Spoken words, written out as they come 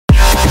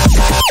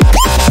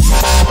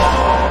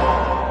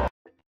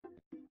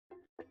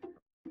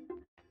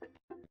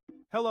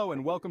Hello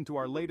and welcome to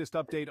our latest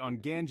update on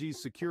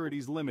Ganges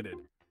Securities Ltd.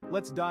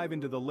 Let's dive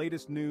into the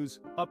latest news,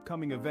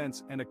 upcoming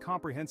events, and a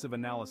comprehensive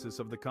analysis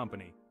of the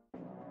company.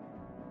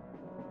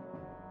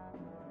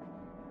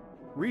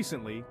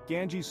 Recently,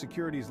 Ganges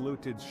Securities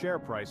Ltd's share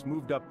price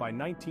moved up by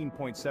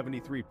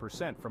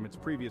 19.73% from its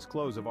previous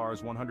close of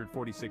Rs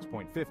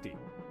 146.50.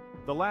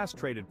 The last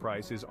traded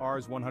price is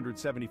Rs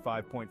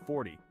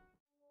 175.40.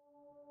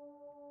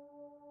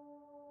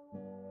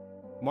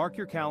 Mark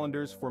your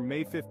calendars for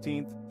May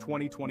 15,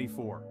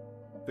 2024.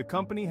 The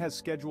company has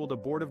scheduled a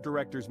board of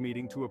directors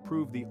meeting to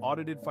approve the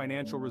audited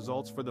financial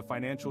results for the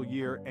financial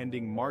year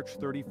ending March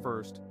 31,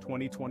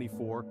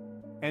 2024,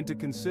 and to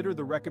consider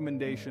the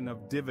recommendation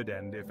of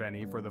dividend, if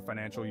any, for the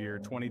financial year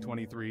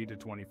 2023 to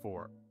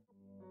 24.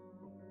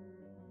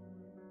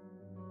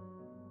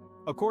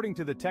 According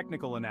to the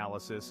technical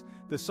analysis,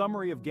 the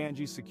summary of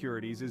Ganges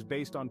Securities is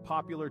based on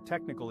popular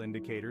technical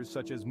indicators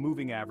such as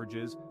moving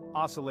averages,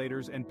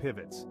 oscillators, and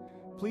pivots.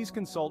 Please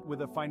consult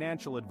with a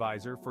financial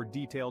advisor for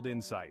detailed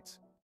insights.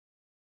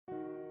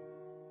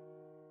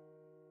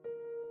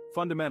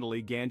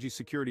 Fundamentally, Ganges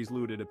Securities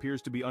Ltd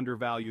appears to be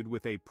undervalued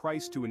with a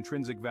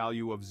price-to-intrinsic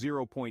value of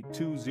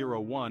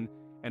 0.201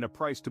 and a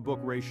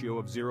price-to-book ratio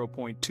of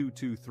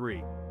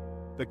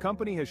 0.223. The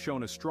company has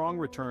shown a strong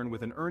return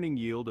with an earning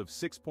yield of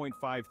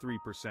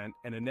 6.53%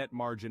 and a net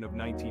margin of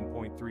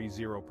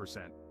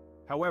 19.30%.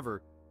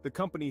 However, the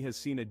company has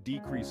seen a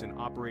decrease in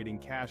operating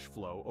cash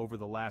flow over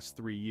the last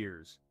 3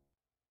 years.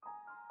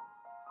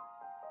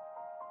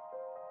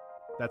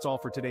 That's all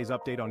for today's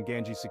update on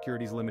Ganges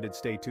Securities Ltd.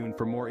 Stay tuned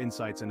for more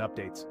insights and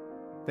updates.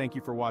 Thank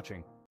you for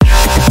watching.